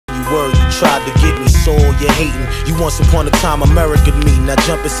word, you tried to get me, so you're hating. You once upon a time American me, now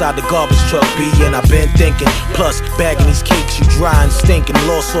jump inside the garbage truck, B. And I've been thinking, plus bagging these cakes, you dry and stinking.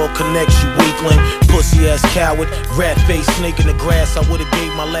 Lost all connects, you weakling, pussy ass coward, rat face snake in the grass. I would've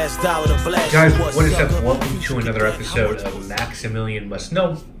gave my last dollar to blast. Guys, what is up? Welcome to another episode of Maximilian Must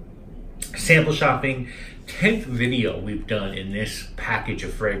Know. Sample shopping, 10th video we've done in this package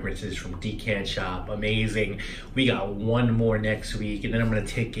of fragrances from Decant Shop. Amazing. We got one more next week, and then I'm going to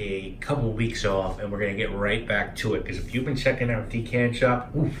take a couple weeks off, and we're going to get right back to it. Because if you've been checking out Decant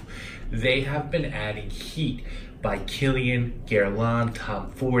Shop, oof, they have been adding heat by Kilian, Guerlain, Tom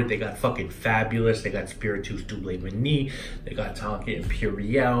Ford. They got fucking fabulous. They got Spiritus Double Mani. They got Tonka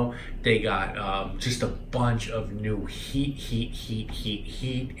Imperial. They got just a bunch of new heat.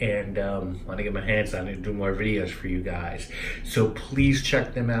 And I want to get my hands on it and do more videos for you guys. So please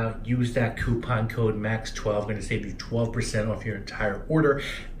check them out. Use that coupon code MAX12. Going to save you 12% off your entire order.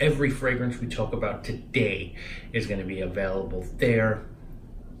 Every fragrance we talk about today is going to be available there.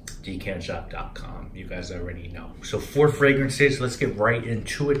 decantshop.com. You guys already know. So 4 fragrances. Let's get right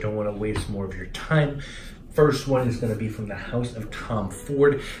into it. Don't want to waste more of your time. First one is going to be from the house of Tom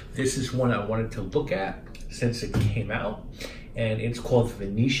Ford. This is one I wanted to look at since it came out, and it's called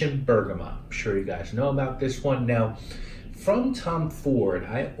Venetian Bergamot. I'm sure you guys know about this one. Now, from Tom Ford,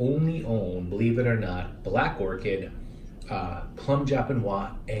 I only own, believe it or not, Black Orchid, Plum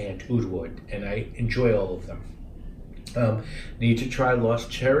Japanois, and Oud Wood, and I enjoy all of them. Need to try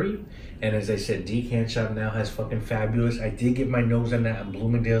Lost Cherry, and as I said, Decant Shop now has fucking fabulous. I did get my nose on that at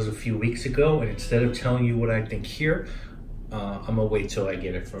Bloomingdale's a few weeks ago, and instead of telling you what I think here, I'm gonna wait till I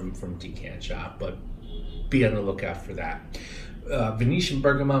get it from Decant Shop, but be on the lookout for that. Venetian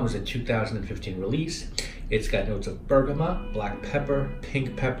Bergamot was a 2015 release. It's got notes of bergamot, black pepper,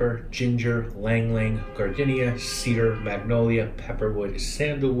 pink pepper, ginger, lang-lang, gardenia, cedar, magnolia, pepperwood,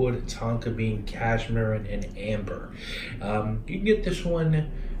 sandalwood, tonka bean, cashmere, and amber. You can get this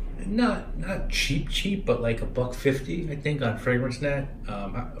one not cheap, but like $1.50, I think, on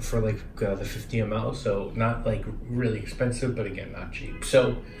FragranceNet for like the 50 ml. So not like really expensive, but again, not cheap.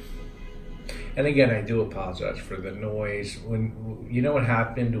 So. And again, I do apologize for the noise. When you know what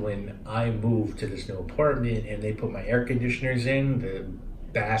happened when I moved to this new apartment and they put my air conditioners in, the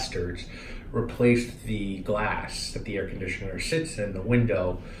bastards replaced the glass that the air conditioner sits in the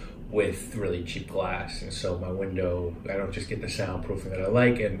window with really cheap glass. And so my window, I don't just get the soundproofing that I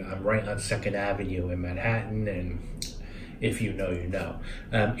like, and I'm right on 2nd Avenue in Manhattan, and if you know, you know.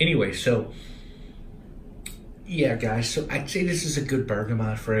 Anyway, so yeah, guys, so I'd say this is a good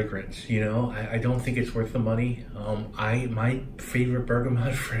bergamot fragrance. You know, I don't think it's worth the money. My favorite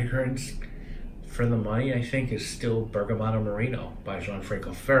bergamot fragrance for the money, I think, is still Bergamot Merino by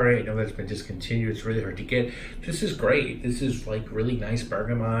Gianfranco Ferrari. I know that's been discontinued. It's really hard to get. This is great. This is like really nice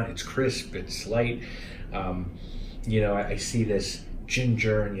bergamot. It's crisp. It's light. You know, I see this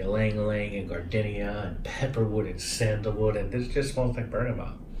ginger and ylang-ylang and gardenia and pepperwood and sandalwood, and this just smells like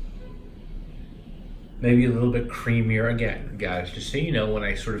bergamot. Maybe a little bit creamier. Again, guys, just so you know, when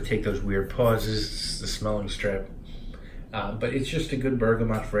I sort of take those weird pauses, it's the smelling strip. But it's just a good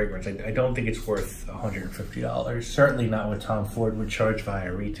bergamot fragrance. I don't think it's worth $150. Certainly not what Tom Ford would charge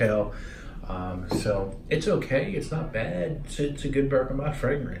via retail. So it's okay. It's not bad. It's a good bergamot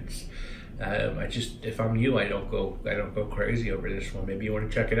fragrance. If I'm you, I don't go crazy over this one. Maybe you want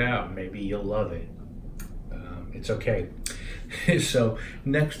to check it out. Maybe you'll love it. It's okay. So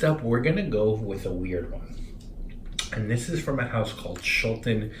next up, we're gonna go with a weird one, and this is from a house called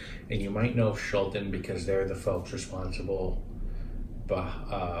Shulton, and you might know of Shulton because they're the folks responsible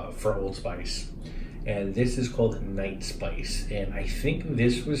for Old Spice, and this is called Night Spice, and I think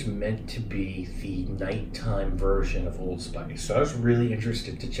this was meant to be the nighttime version of Old Spice. So I was really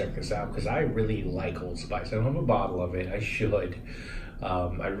interested to check this out because I really like Old Spice. I don't have a bottle of it. I should.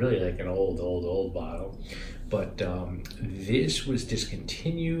 I really like an old bottle. But this was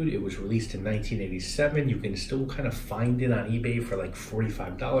discontinued. It was released in 1987. You can still kind of find it on eBay for like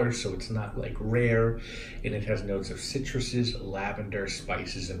 $45, so it's not like rare. And it has notes of citruses, lavender,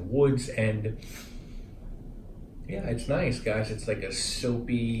 spices, and woods. And yeah, it's nice, guys. It's like a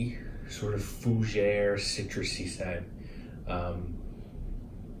soapy, sort of fougere, citrusy scent. I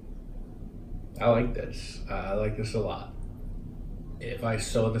like this. I like this a lot. If I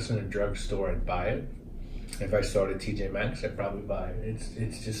saw this in a drugstore, I'd buy it. If I saw it at TJ Maxx, I'd probably buy it.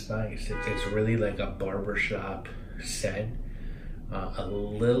 It's just nice. It's really like a barbershop scent. A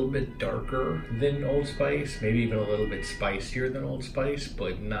little bit darker than Old Spice, maybe even a little bit spicier than Old Spice,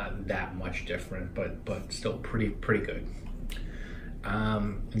 but not that much different, but still pretty good.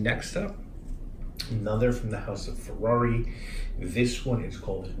 Next up, Another from the house of Ferrari. This one is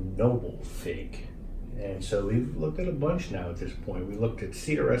called Noble Fig. And so we've looked at a bunch now at this point. We looked at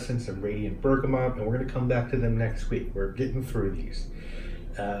Cedar Essence and Radiant Bergamot, and we're going to come back to them next week. We're getting through these.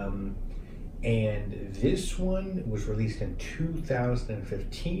 And this one was released in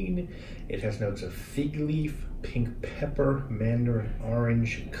 2015. It has notes of fig leaf, pink pepper, mandarin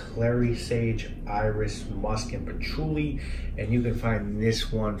orange, clary sage, iris, musk, and patchouli. And you can find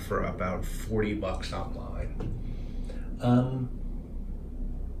this one for about $40 online.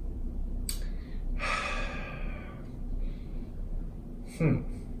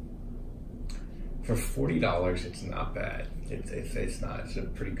 For $40, it's not bad. It's not. It's a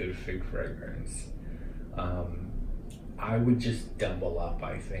pretty good fig fragrance. I would just double up,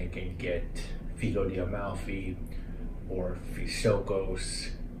 I think, and get Figo di Amalfi or Fisocos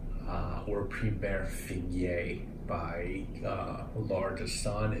or Primaire Figuier by L'Art de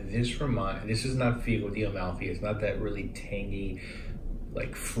Sun. This is not Figo di Amalfi. It's not that really tangy,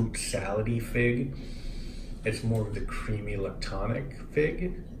 like fruit salady fig. It's more of the creamy lactonic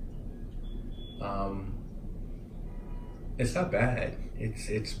fig. It's not bad.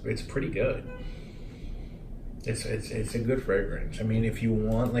 It's pretty good. It's a good fragrance. I mean, if you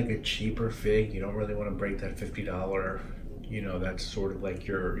want like a cheaper fig, you don't really want to break that $50. You know, that's sort of like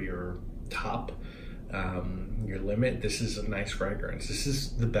your top, your limit. This is a nice fragrance. This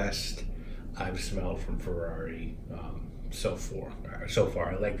is the best I've smelled from Ferrari so far.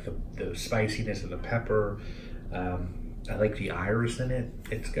 I like the spiciness of the pepper. I like the iris in it.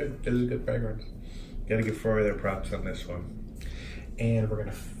 It's good. This is a good fragrance. Gotta give Ferrari their props on this one. And we're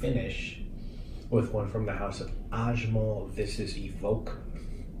gonna finish with one from the house of Ajmal. This is Evoke.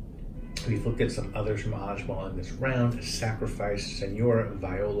 We've looked at some others from Ajmal in this round: Sacrifice, Senora,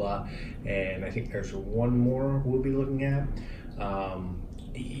 Viola, and I think there's one more we'll be looking at.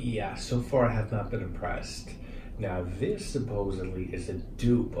 Yeah, so far I have not been impressed. Now this supposedly is a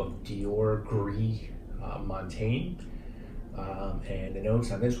dupe of Dior Gris Montaigne. And the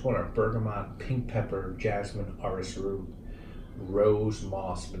notes on this one are bergamot, pink pepper, jasmine, orris root, rose,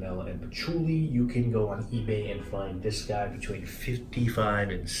 moss, vanilla, and patchouli. You can go on eBay and find this guy between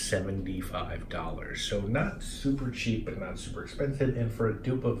 $55 and $75. So not super cheap, but not super expensive. And for a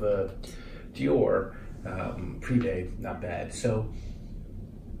dupe of a Dior Privé, not bad. So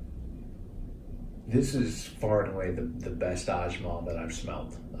this is far and away the best Ajmal that I've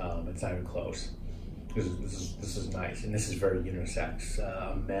smelled. It's not even close. This is nice, and this is very unisex.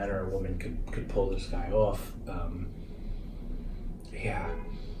 A man or a woman could pull this guy off. Yeah,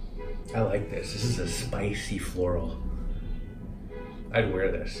 I like this. This is a spicy floral. I'd wear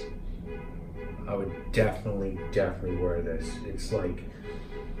this. I would definitely wear this. It's like,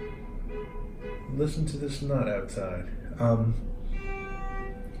 listen to this nut outside. I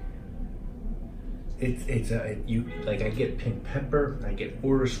get pink pepper, I get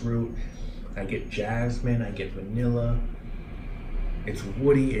orris root, I get jasmine, I get vanilla. It's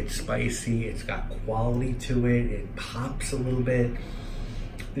woody, it's spicy, it's got quality to it, it pops a little bit.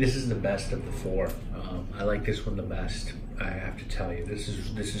 This is the best of the four. I like this one the best. I have to tell you, this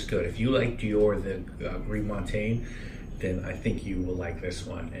is good. If you like Dior, the Gris Montaigne, then I think you will like this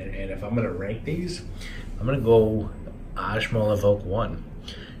one. And if I'm gonna rank these, I'm gonna go Ajmal Evoke 1.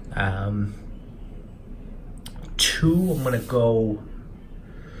 2, I'm gonna go,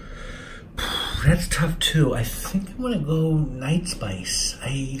 that's tough too. I think I'm gonna go Night Spice.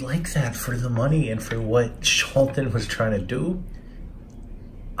 I like that for the money and for what Shulton was trying to do.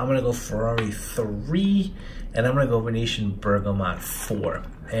 I'm gonna go Ferrari 3, and I'm gonna go Venetian Bergamot 4.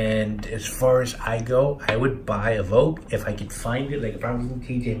 And as far as I go, I would buy Evoke if I could find it. Like if I was in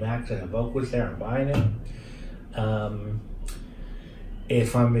TJ Maxx and Evoke was there, I'm buying it.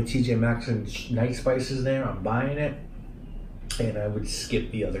 If I'm at TJ Maxx and Night Spice is there, I'm buying it. And I would skip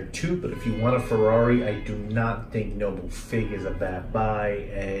the other two, but if you want a Ferrari, I do not think Noble Fig is a bad buy,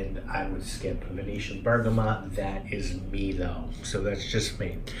 and I would skip Venetian Bergamot. That is me though, so that's just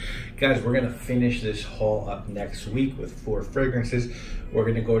me. Guys, we're gonna finish this haul up next week with 4 fragrances. We're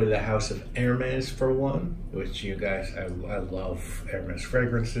gonna go to the house of Hermes for one, which you guys, I love Hermes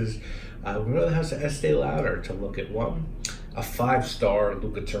fragrances. We're gonna go to the house of Estee Lauder to look at one. A 5-star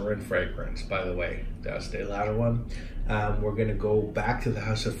Luca Turin fragrance, by the way, the Estee Lauder one. We're gonna go back to the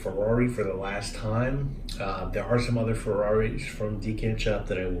house of Ferrari for the last time. There are some other Ferraris from Decant Shop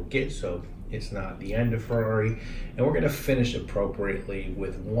that I will get, so it's not the end of Ferrari. And we're gonna finish appropriately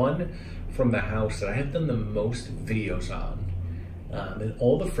with one from the house that I have done the most videos on. And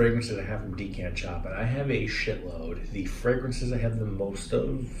all the fragrances I have from Decant Shop, and I have a shitload. The fragrances I have the most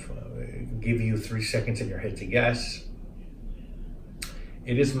of, give you 3 seconds in your head to guess.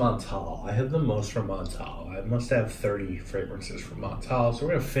 It is Montal. I have the most from Montal. I must have 30 fragrances from Montal. So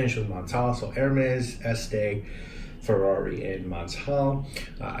we're gonna finish with Montal. So Hermes, Estee, Ferrari, and Montal.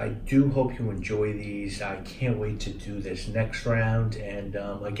 I do hope you enjoy these. I can't wait to do this next round. And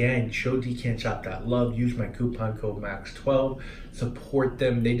again, show Decant Shop that love. Use my coupon code MAX12. Support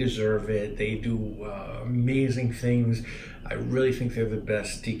them. They deserve it. They do amazing things. I really think they're the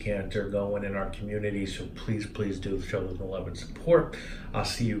best decanter going in our community. So please, please do show them the love and support. I'll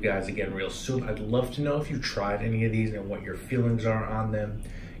see you guys again real soon. I'd love to know if you tried any of these and what your feelings are on them.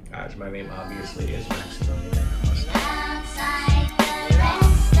 Guys, my name obviously is Maximilian.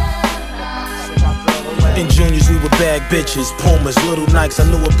 In juniors, we were bag bitches, Pumas, little Nikes.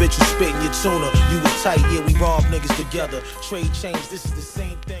 I knew a bitch was spitting your tuna. You was tight, yeah, we robbed niggas together. Trade chains, this is the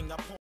same thing.